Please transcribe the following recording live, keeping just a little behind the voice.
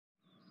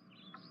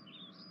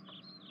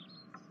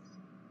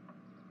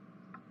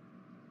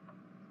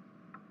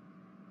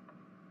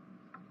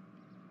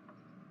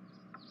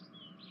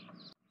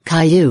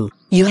Caillou,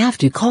 you have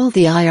to call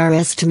the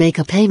IRS to make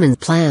a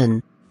payment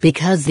plan,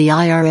 because the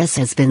IRS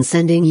has been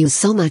sending you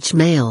so much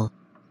mail.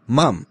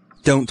 Mom,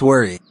 don't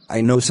worry,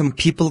 I know some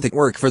people that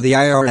work for the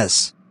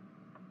IRS.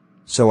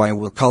 So I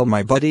will call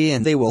my buddy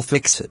and they will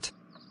fix it.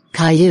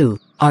 Caillou,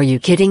 are you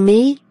kidding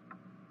me?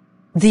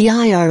 The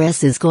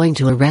IRS is going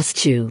to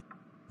arrest you.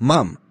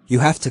 Mom, you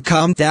have to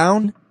calm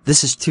down,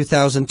 this is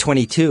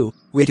 2022,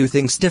 we do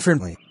things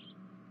differently.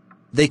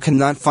 They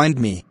cannot find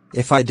me,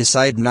 if I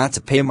decide not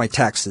to pay my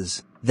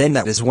taxes, then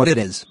that is what it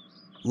is.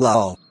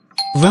 Lol.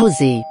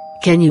 Rosie,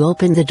 can you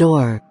open the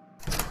door?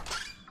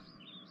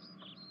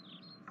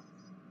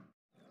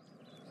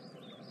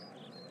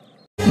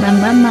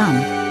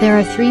 Mom, there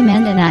are 3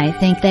 men and I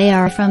think they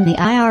are from the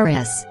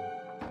IRS.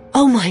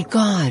 Oh my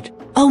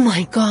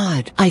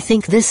god, I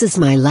think this is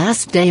my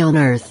last day on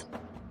Earth.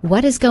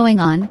 What is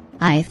going on?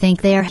 I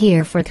think they are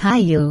here for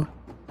Caillou.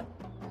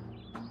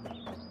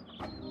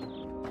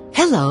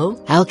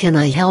 Hello, how can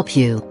I help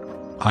you?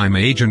 I'm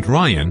Agent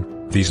Ryan.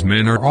 These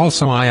men are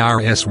also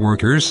IRS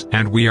workers,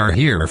 and we are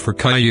here for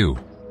Caillou.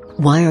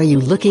 Why are you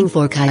looking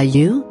for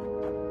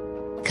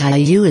Caillou?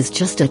 Caillou is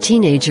just a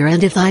teenager,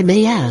 and if I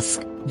may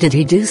ask, did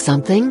he do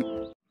something?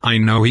 I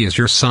know he is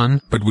your son,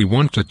 but we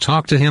want to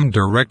talk to him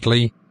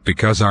directly,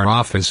 because our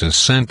office has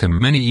sent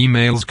him many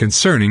emails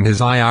concerning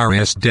his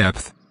IRS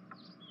debt.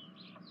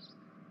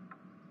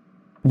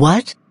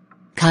 What?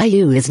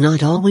 Caillou is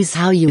not always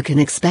how you can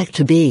expect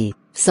to be,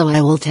 so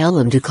I will tell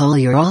him to call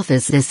your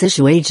office this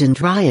issue, Agent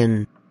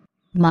Ryan.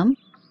 Mom?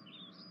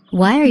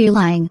 Why are you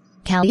lying?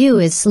 Caillou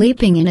is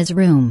sleeping in his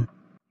room.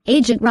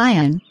 Agent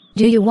Ryan,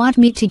 do you want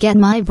me to get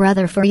my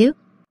brother for you?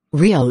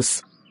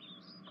 Rios.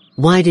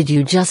 Why did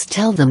you just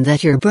tell them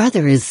that your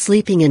brother is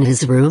sleeping in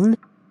his room?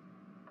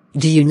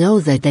 Do you know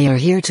that they are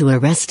here to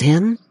arrest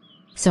him?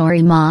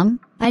 Sorry,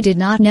 Mom, I did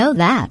not know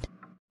that.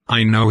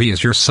 I know he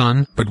is your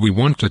son, but we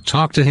want to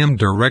talk to him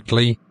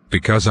directly,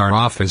 because our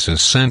office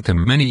has sent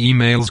him many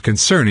emails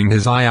concerning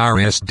his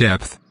IRS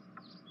debt.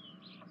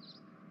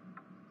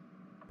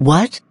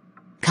 What?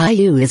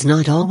 Caillou is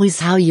not always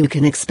how you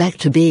can expect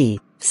to be,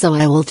 so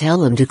I will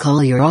tell him to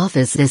call your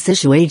office this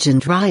issue,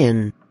 Agent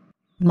Ryan.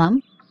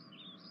 Mom?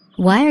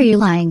 Why are you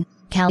lying?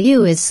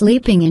 Caillou is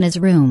sleeping in his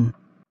room.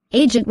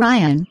 Agent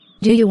Ryan,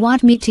 do you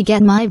want me to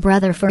get my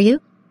brother for you?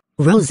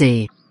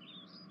 Rosie.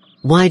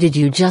 Why did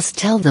you just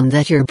tell them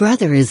that your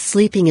brother is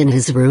sleeping in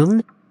his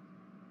room?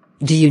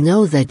 Do you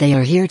know that they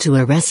are here to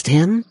arrest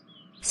him?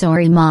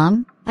 Sorry,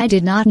 Mom, I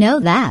did not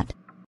know that.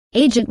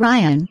 Agent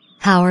Ryan,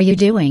 how are you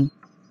doing?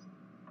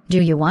 Do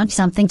you want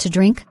something to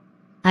drink?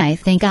 I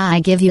think I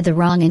give you the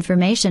wrong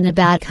information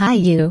about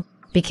Caillou,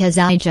 because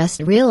I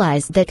just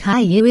realized that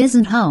Caillou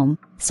isn't home,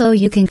 so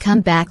you can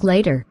come back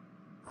later.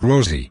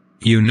 Rosie,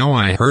 you know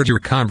I heard your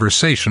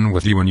conversation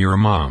with you and your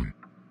mom.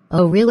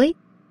 Oh really?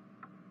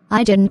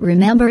 I didn't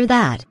remember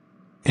that.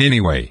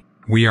 Anyway,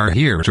 we are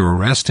here to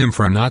arrest him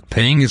for not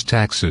paying his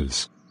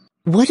taxes.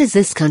 What is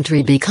this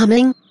country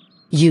becoming?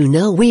 You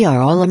know we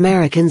are all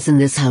Americans in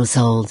this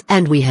household,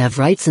 and we have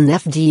rights in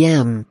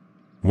FDM.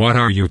 What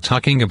are you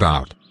talking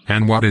about,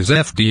 and what is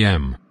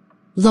FDM?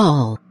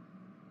 Lol.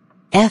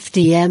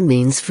 FDM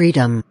means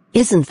freedom,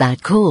 isn't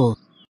that cool?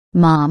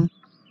 Mom.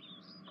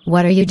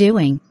 What are you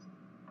doing?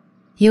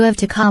 You have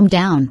to calm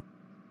down.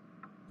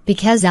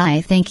 Because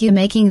I think you're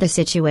making the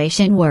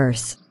situation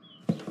worse.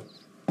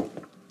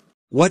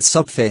 What's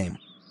up, fame?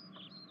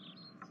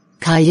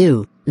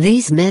 Caillou,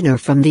 these men are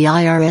from the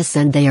IRS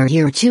and they are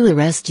here to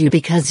arrest you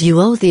because you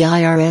owe the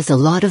IRS a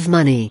lot of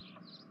money.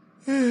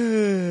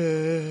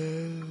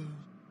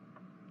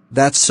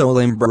 That's so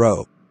lame,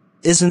 bro.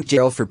 Isn't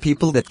jail for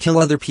people that kill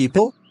other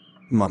people?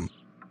 Mom.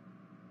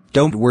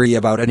 Don't worry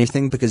about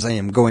anything because I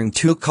am going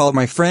to call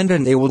my friend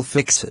and they will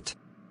fix it.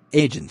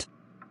 Agent.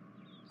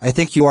 I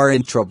think you are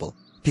in trouble,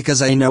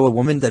 because I know a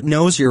woman that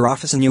knows your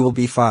office and you will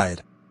be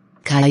fined.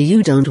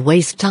 Caillou, don't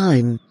waste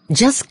time,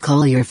 just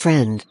call your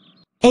friend.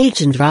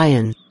 Agent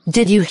Ryan,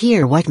 did you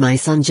hear what my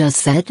son just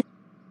said?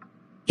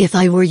 If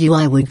I were you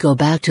I would go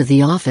back to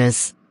the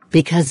office,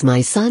 because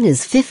my son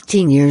is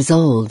 15 years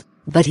old,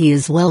 but he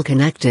is well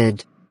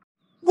connected.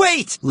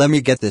 Wait! Let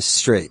me get this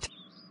straight.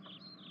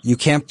 You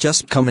can't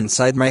just come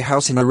inside my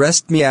house and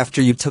arrest me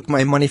after you took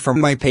my money from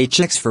my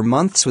paychecks for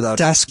months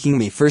without asking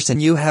me first, and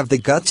you have the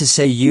gut to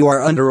say you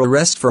are under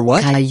arrest for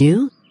what?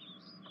 Caillou?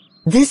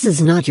 This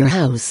is not your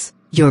house.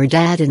 Your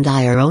dad and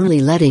I are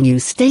only letting you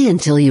stay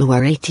until you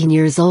are 18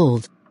 years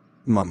old.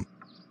 Mom.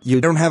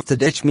 You don't have to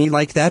ditch me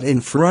like that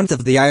in front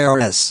of the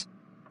IRS.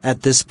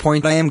 At this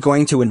point I am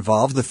going to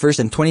involve the First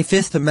and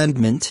 25th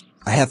Amendment.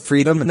 I have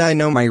freedom and I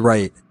know my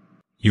right.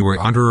 You are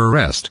under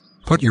arrest.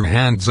 Put your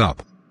hands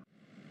up.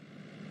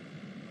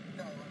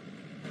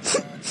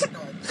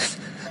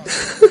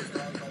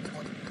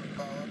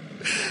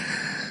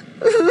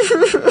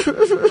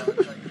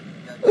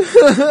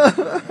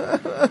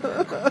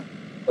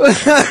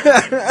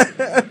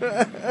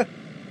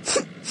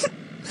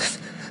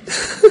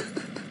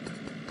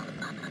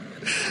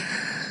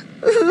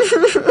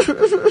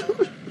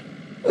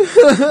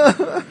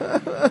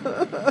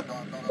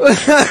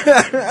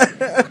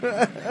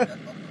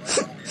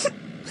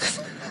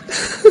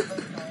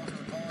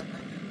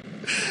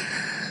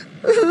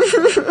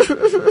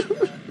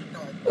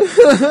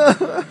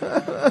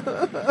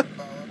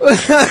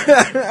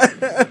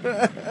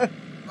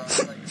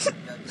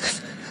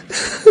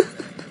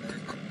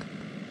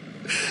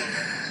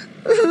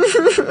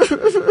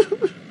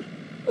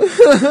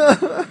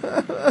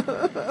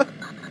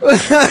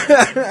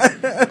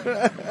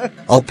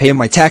 I'll pay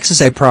my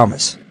taxes, I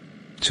promise.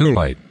 Too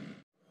late.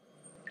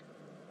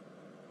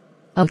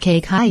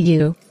 Okay,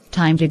 Caillou,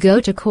 time to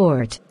go to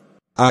court.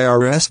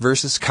 IRS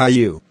versus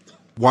Caillou.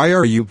 Why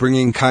are you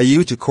bringing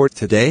Caillou to court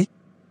today?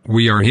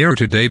 We are here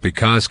today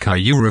because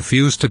Caillou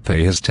refused to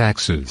pay his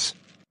taxes.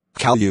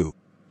 Caillou.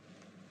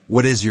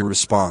 What is your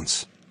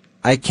response?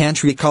 I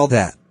can't recall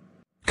that.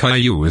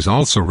 Caillou is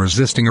also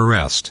resisting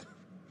arrest.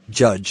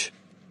 Judge.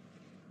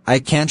 I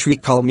can't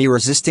recall me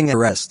resisting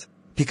arrest,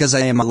 because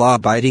I am a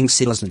law-abiding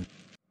citizen.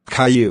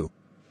 Caillou.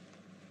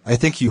 I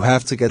think you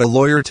have to get a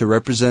lawyer to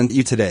represent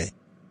you today.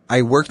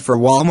 I worked for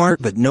Walmart,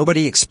 but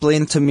nobody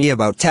explained to me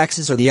about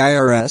taxes or the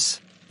IRS.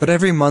 But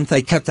every month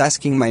I kept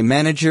asking my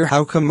manager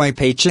how come my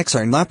paychecks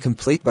are not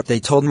complete, but they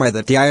told me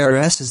that the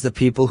IRS is the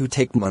people who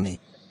take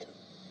money.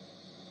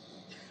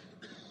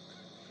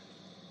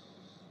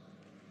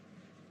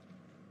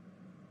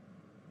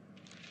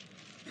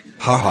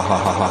 Ha ha ha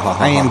ha ha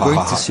ha. I am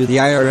going to sue the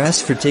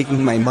IRS for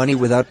taking my money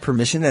without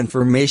permission and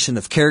formation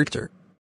of character.